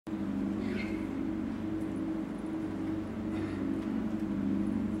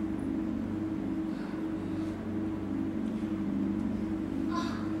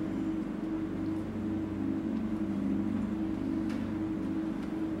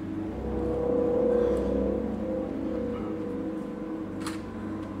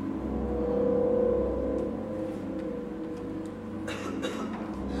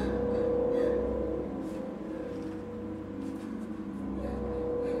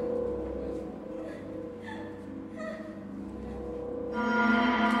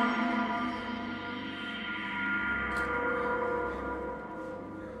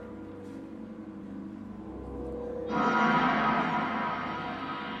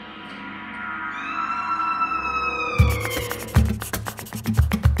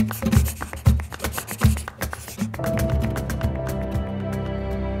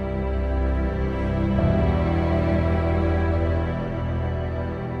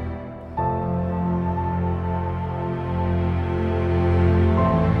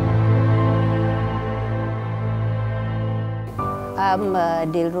I'm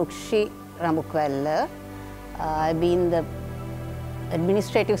Dialog Ch. I've been the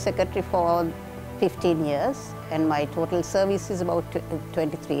administrative secretary for 15 years, and my total service is about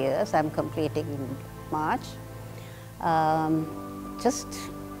 23 years. I'm completing in March. You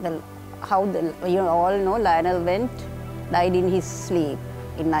all know Lionel Wendt died in his sleep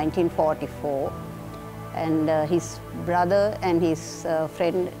in 1944, and his brother and his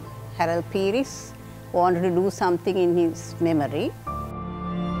friend Harold Peris wanted to do something in his memory.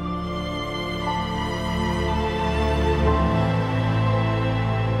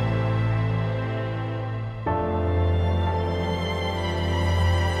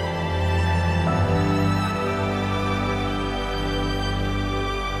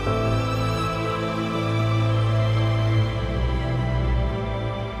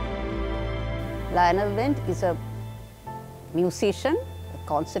 Lionel Wendt is a musician, a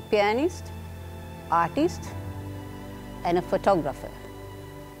concert pianist, artist, and a photographer.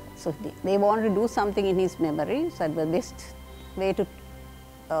 So they wanted to do something in his memory, so the best way to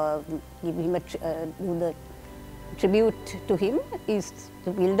give him do the tribute to him is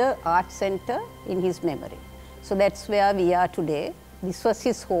to build an art center in his memory. So that's where we are today. This was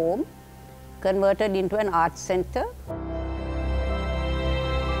his home, converted into an art center.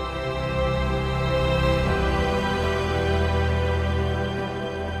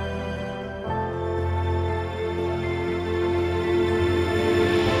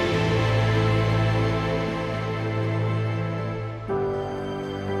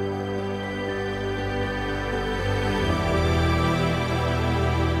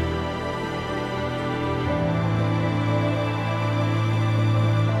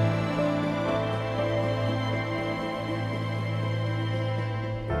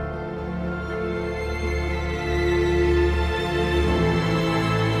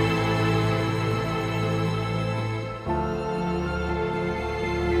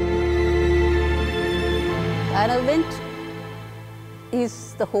 Lionel Wendt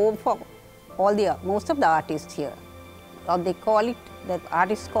is the home for most of the artists here. Or the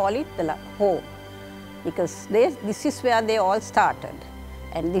artists call it the home, because this is where they all started.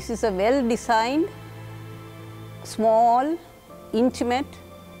 And this is a well-designed, small, intimate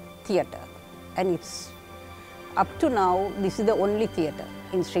theatre. And it's, up to now, this is the only theatre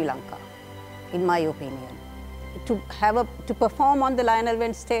in Sri Lanka, in my opinion. To perform on the Lionel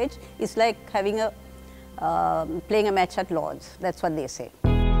Wendt stage is like having playing a match at Lord's. That's what they say.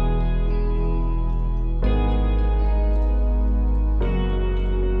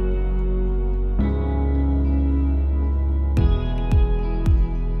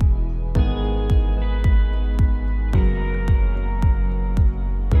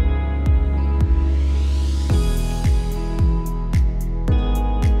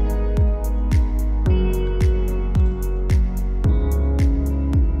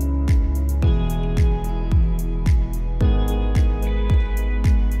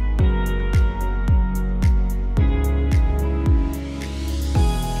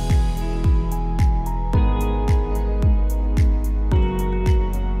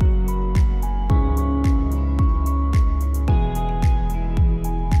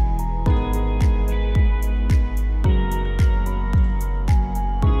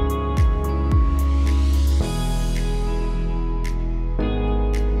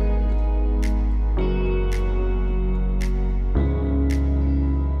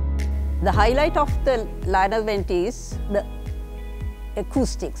 The highlight of the Lionel Wendt is the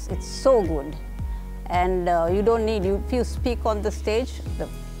acoustics. It's so good. And you don't need, if you speak on the stage, the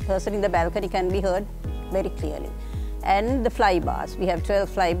person in the balcony can be heard very clearly. And the fly bars, we have 12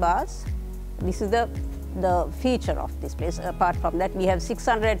 fly bars. This is the feature of this place. Apart from that, we have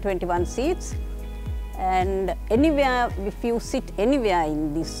 621 seats. And anywhere, if you sit anywhere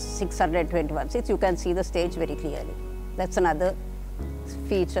in these 621 seats, you can see the stage very clearly. That's another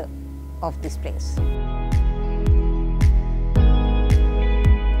feature of this place.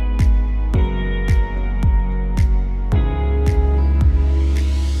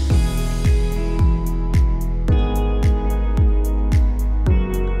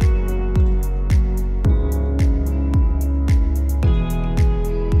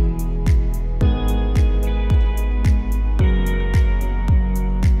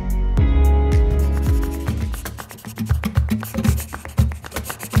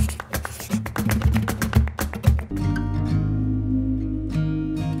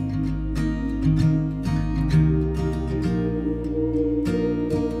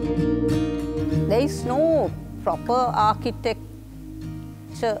 There is no proper architect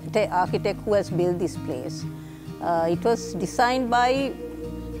who has built this place. It was designed by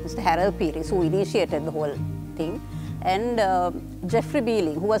Mr. Harold Peris, who initiated the whole thing. And Jeffrey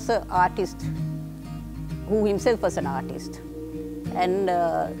Beeling, who was an artist, who himself was an artist. And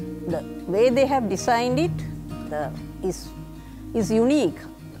the way they have designed it is unique.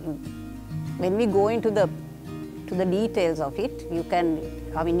 When we go into the details of it, you can,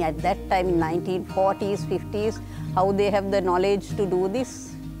 I mean, at that time in 1940s, 50s, how they have the knowledge to do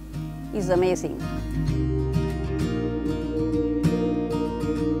this is amazing.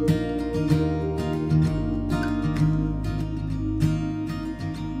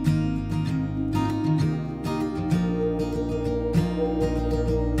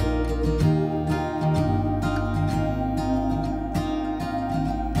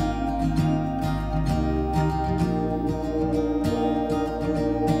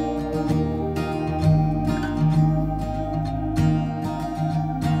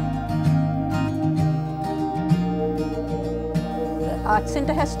 Art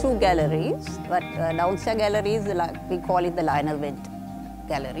Center has two galleries, but downstairs gallery is, we call it the Lionel Wendt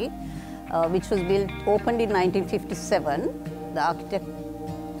Gallery, which was opened in 1957. The architect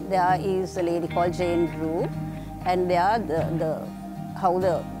there is a lady called Jane Drew, and there how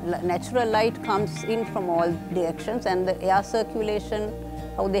the natural light comes in from all directions, and the air circulation,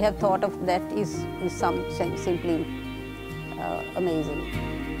 how they have thought of that is simply amazing.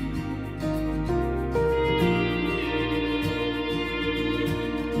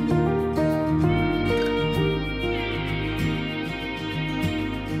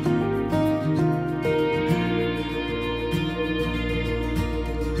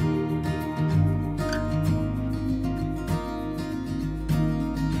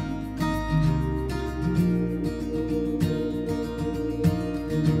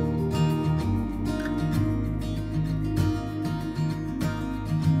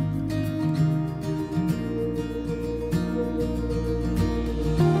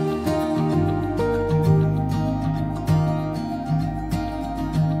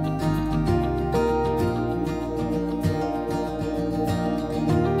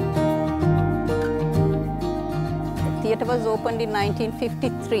 The theatre was opened in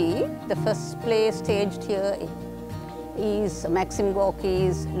 1953. The first play staged here is Maxim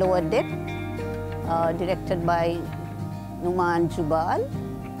Gorky's Lower Deck, directed by Numan Jubal,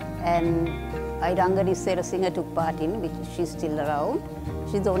 and Irangani Serasinghe took part in, which she's still around.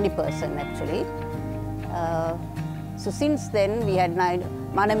 She's the only person actually. So since then we had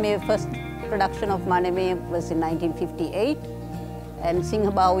Maname, first production of Maname was in 1958, and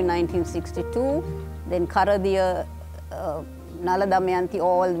Singhabau in 1962, then Karadiya, Nala Damayanti,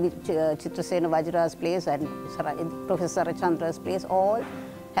 all with Chitrasena Vajra's plays and Professor Sarachandra's plays, all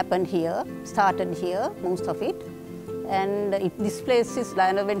happened here, started here, most of it. And this place is,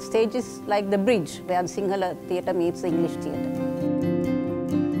 Lionel Wendt stage is like the bridge where the Sinhala theatre meets the English theatre.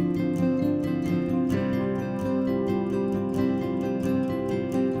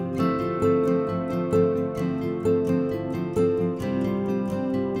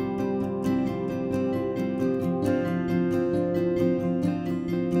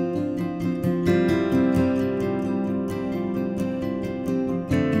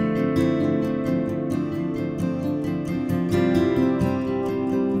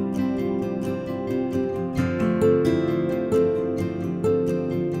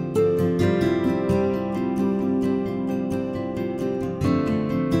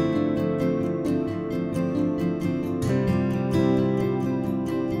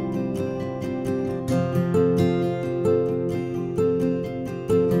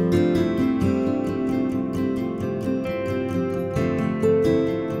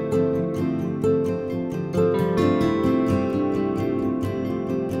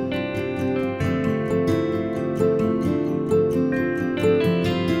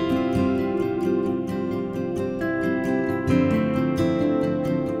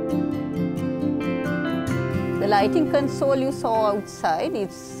 The lighting console you saw outside,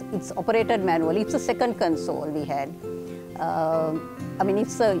 it's operated manually. It's the second console we had. I mean,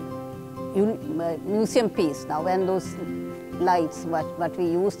 it's a museum piece now, and those lights, what we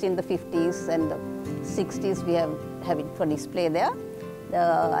used in the 50s and the 60s, we have it for display there.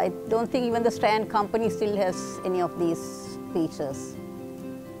 I don't think even the Strand company still has any of these features,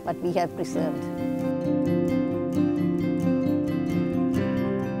 but we have preserved.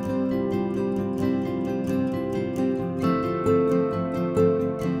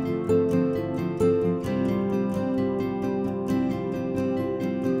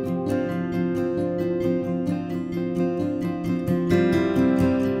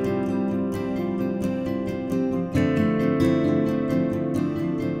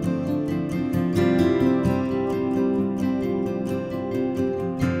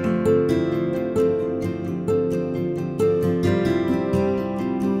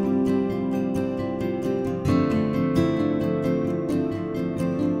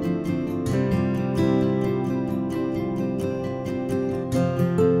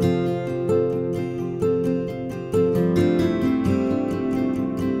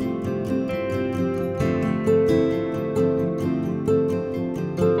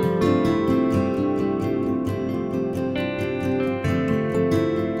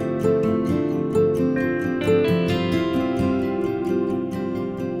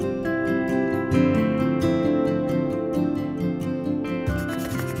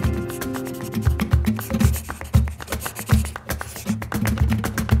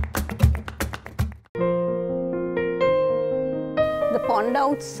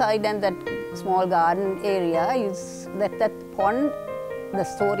 outside and that small garden area is that pond, the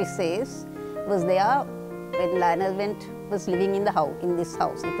story says, was there when Lionel Wendt was living in this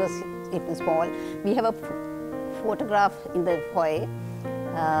house. It was small. We have a photograph in the foyer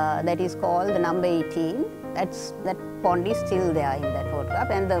that is called the number 18. That pond is still there in that photograph,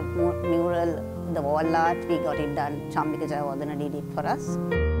 and the mural, the wall art, we got it done. Chammika Jayawardena did it for us.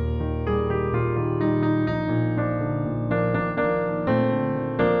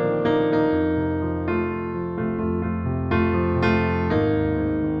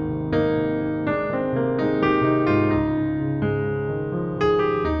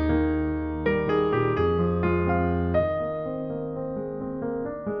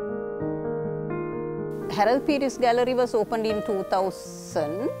 Harold Peters Gallery was opened in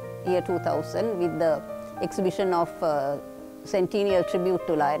 2000, year 2000, with the exhibition of centennial tribute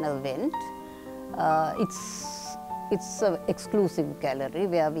to Lionel Wendt. It's an exclusive gallery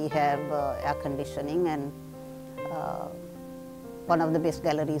where we have air conditioning and one of the best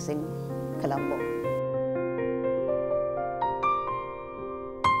galleries in Colombo.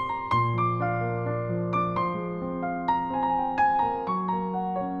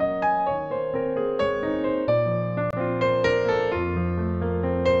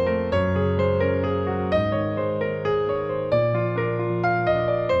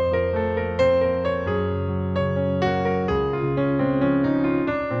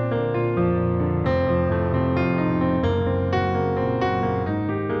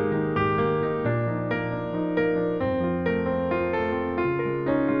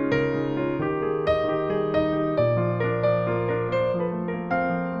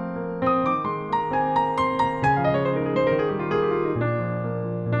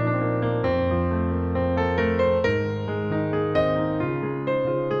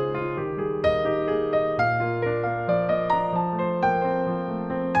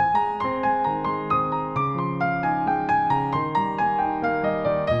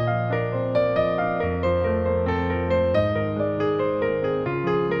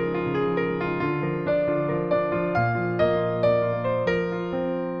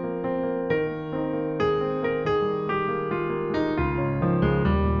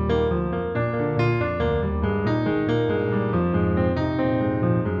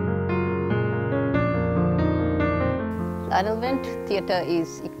 Lionel Wendt Theatre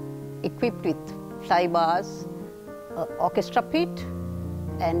is equipped with fly bars, orchestra pit,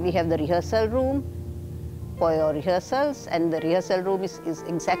 and we have the rehearsal room for your rehearsals, and the rehearsal room is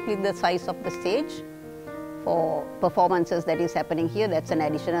exactly the size of the stage for performances that is happening here. That's an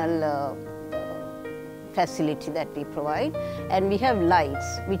additional facility that we provide. And we have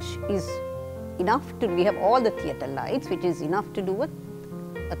lights, which is enough to, we have all the theatre lights, which is enough to do a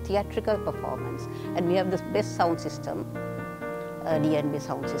theatrical performance. And we have the best sound system, D&B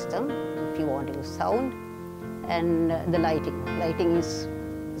sound system, if you want to use sound. And the lighting is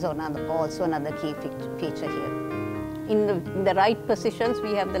also another key feature here. In the right positions,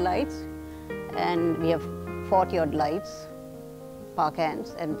 we have the lights, and we have 40-odd lights, park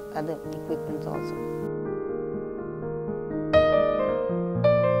hands, and other equipment also.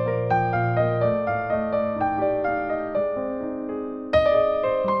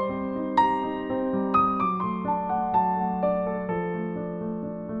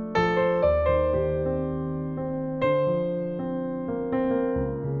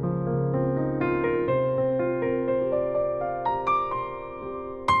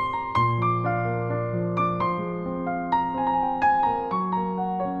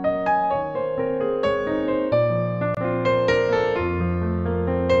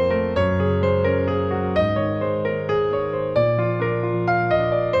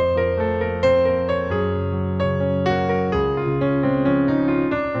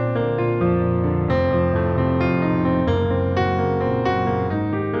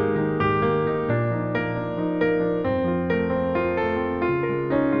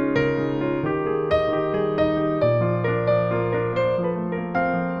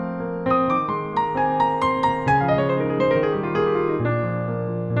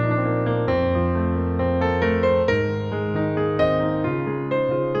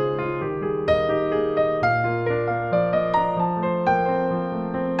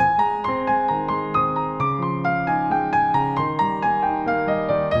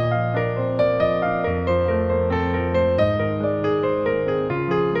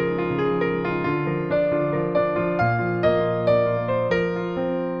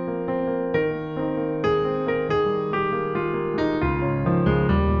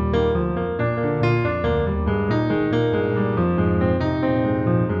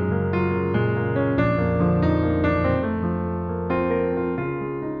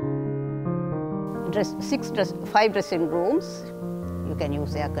 5 dressing rooms. You can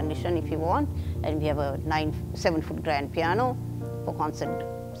use air condition if you want, and we have a 7-foot grand piano for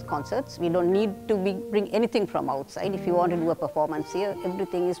concerts. We don't need to bring anything from outside. If you want to do a performance here,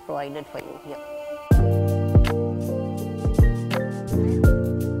 everything is provided for you here.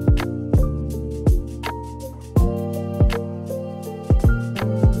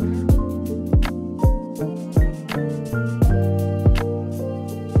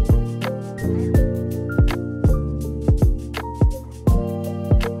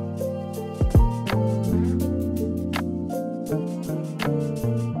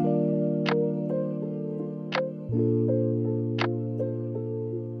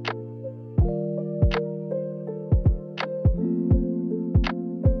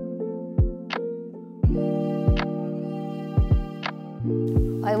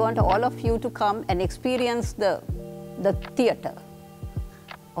 I want all of you to come and experience the theatre.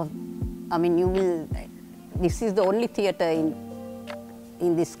 This is the only theatre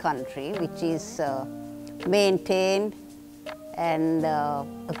in this country which is maintained and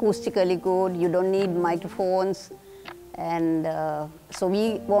acoustically good. You don't need microphones, and so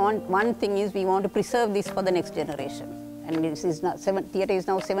one thing is we want to preserve this for the next generation. And this is theatre is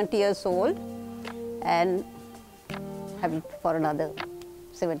now 70 years old, and have it for another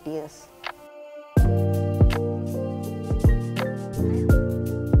 70 years.